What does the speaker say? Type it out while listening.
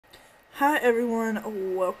Hi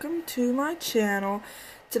everyone, welcome to my channel.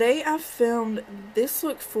 Today I filmed this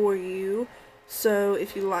look for you, so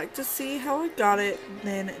if you like to see how I got it,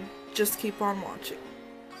 then just keep on watching.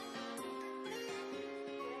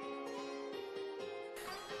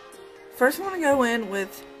 First I want to go in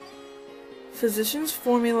with Physicians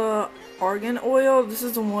Formula Argan Oil. This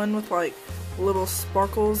is the one with like little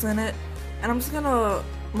sparkles in it, and I'm just going to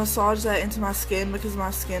massage that into my skin because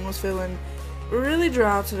my skin was feeling really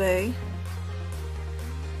dry today.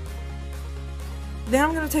 Then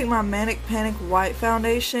I'm going to take my Manic White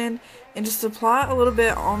foundation and just apply a little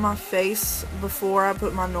bit on my face before I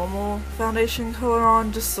put my normal foundation color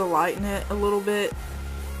on, just to lighten it a little bit.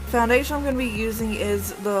 Foundation I'm going to be using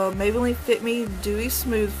is the Maybelline Fit Me Dewy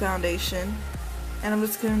Smooth Foundation, and I'm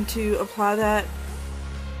just going to apply that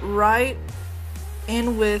right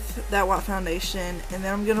in with that white foundation, and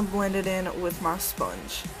then I'm going to blend it in with my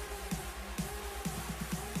sponge.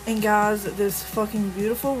 And guys, this fucking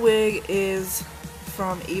beautiful wig is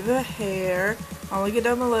from Eva Hair. I'll link it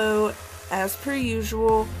down below as per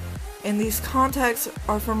usual, and these contacts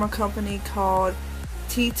are from a company called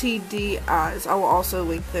Ttdeye. I will also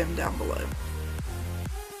link them down below.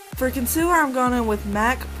 For concealer, I'm going in with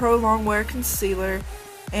MAC Pro Longwear Concealer,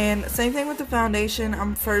 and same thing with the foundation.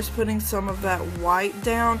 I'm first putting some of that white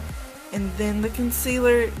down and then the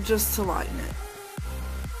concealer just to lighten it.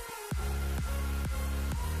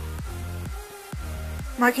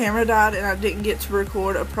 My camera died and I didn't get to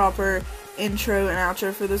record a proper intro and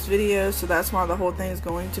outro for this video, so that's why the whole thing is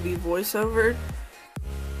going to be voiceover.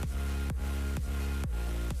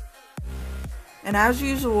 And as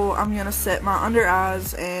usual, I'm going to set my under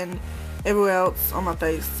eyes and everywhere else on my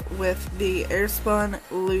face with the Airspun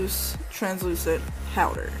Loose Translucent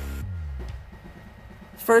Powder.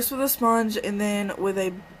 First with a sponge and then with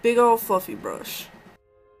a big old fluffy brush.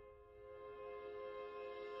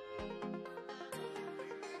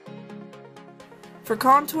 For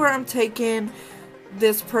contour, I'm taking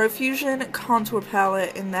this Profusion contour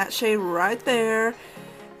palette in that shade right there,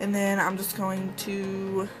 and then I'm just going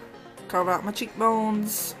to carve out my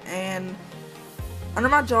cheekbones and under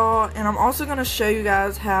my jaw, and I'm also going to show you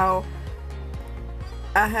guys how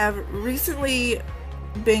I have recently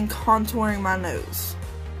been contouring my nose.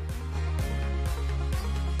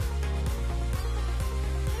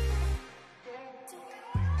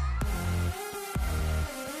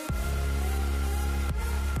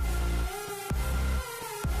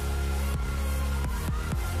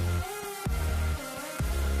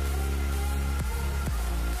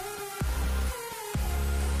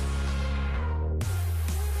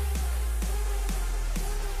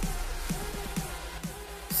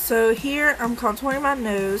 So here I'm contouring my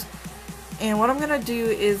nose, and what I'm going to do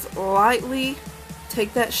is lightly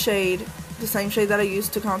take that shade, the same shade that I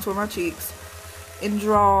used to contour my cheeks, and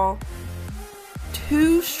draw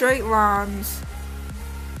two straight lines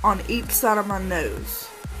on each side of my nose,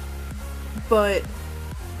 but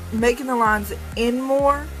making the lines in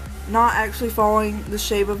more, not actually following the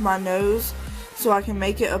shape of my nose, so I can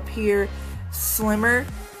make it appear slimmer.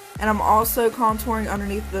 And I'm also contouring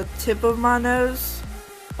underneath the tip of my nose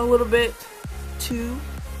a little bit too,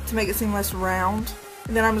 to make it seem less round.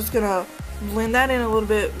 And then I'm just gonna blend that in a little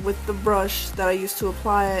bit with the brush that I used to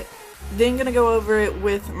apply it. Then gonna go over it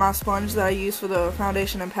with my sponge that I use for the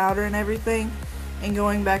foundation and powder and everything, and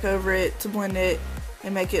going back over it to blend it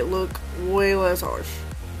and make it look way less harsh.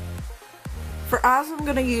 For eyes, I'm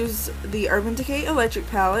gonna use the Urban Decay Electric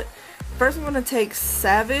palette. First I'm gonna take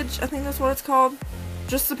Savage, I think that's what it's called,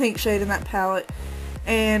 just the pink shade in that palette,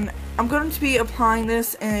 and I'm going to be applying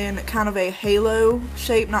this in kind of a halo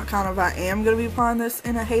shape. Not kind of, I am going to be applying this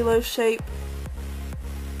in a halo shape,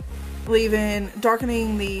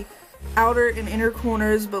 darkening the outer and inner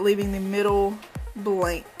corners, but leaving the middle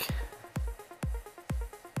blank.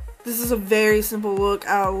 This is a very simple look.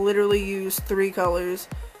 I literally use 3 colors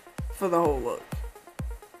for the whole look.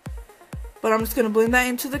 But I'm just going to blend that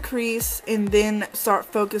into the crease and then start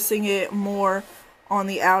focusing it more on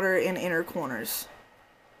the outer and inner corners.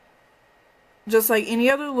 Just like any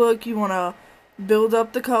other look, you want to build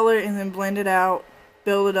up the color and then blend it out,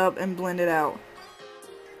 build it up and blend it out.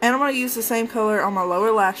 And I'm going to use the same color on my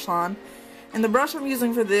lower lash line. And the brush I'm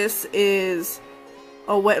using for this is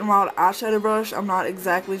a Wet n Wild eyeshadow brush. I'm not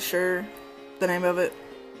exactly sure the name of it,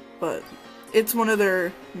 but it's one of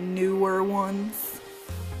their newer ones.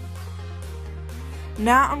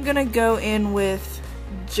 Now I'm going to go in with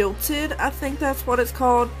Jilted, I think that's what it's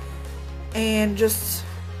called, and just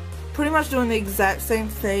pretty much doing the exact same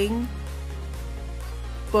thing,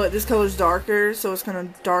 but this color's darker, so it's going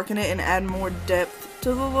to darken it and add more depth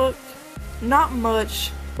to the look. Not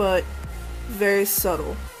much, but very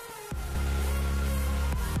subtle.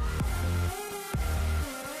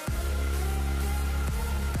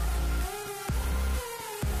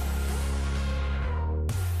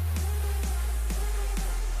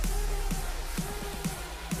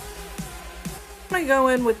 I'm going to go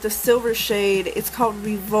in with the silver shade. It's called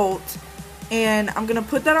Revolt. And I'm going to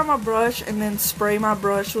put that on my brush and then spray my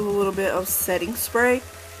brush with a little bit of setting spray.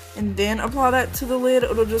 And then apply that to the lid.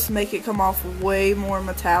 It'll just make it come off way more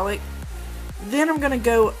metallic. Then I'm going to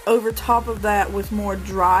go over top of that with more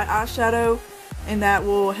dry eyeshadow. And that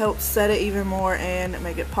will help set it even more and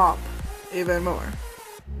make it pop even more.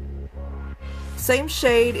 Same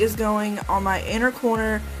shade is going on my inner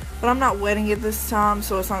corner, but I'm not wetting it this time,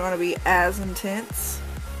 so it's not going to be as intense.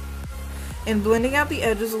 And blending out the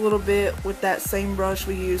edges a little bit with that same brush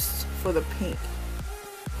we used for the pink.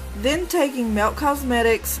 Then taking Melt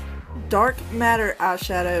Cosmetics Dark Matter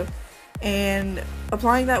eyeshadow and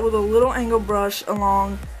applying that with a little angle brush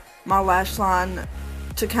along my lash line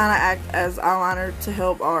to kind of act as eyeliner to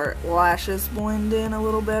help our lashes blend in a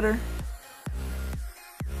little better.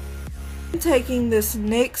 Taking this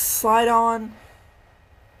NYX Slide On,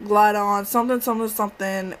 Glide On,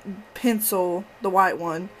 something pencil, the white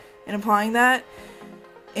one, and applying that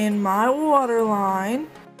in my waterline.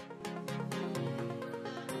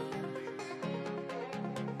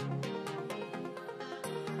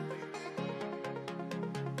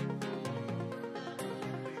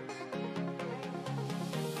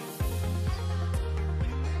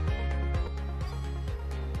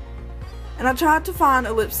 And I tried to find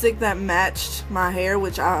a lipstick that matched my hair,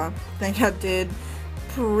 which I think I did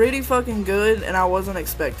pretty fucking good, and I wasn't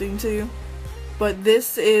expecting to. But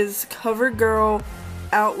this is Covergirl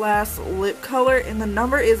Outlast Lipcolor, and the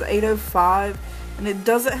number is 805, and it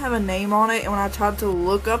doesn't have a name on it, and when I tried to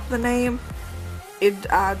look up the name,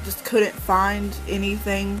 I just couldn't find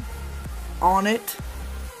anything on it.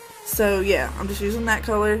 So yeah, I'm just using that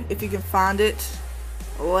color. If you can find it,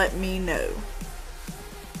 let me know.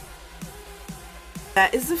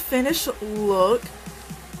 That is the finished look.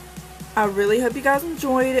 I really hope you guys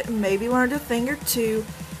enjoyed it and maybe learned a thing or two.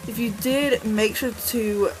 If you did, make sure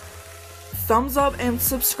to thumbs up and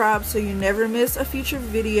subscribe so you never miss a future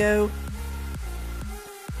video.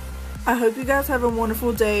 I hope you guys have a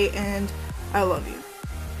wonderful day and I love you.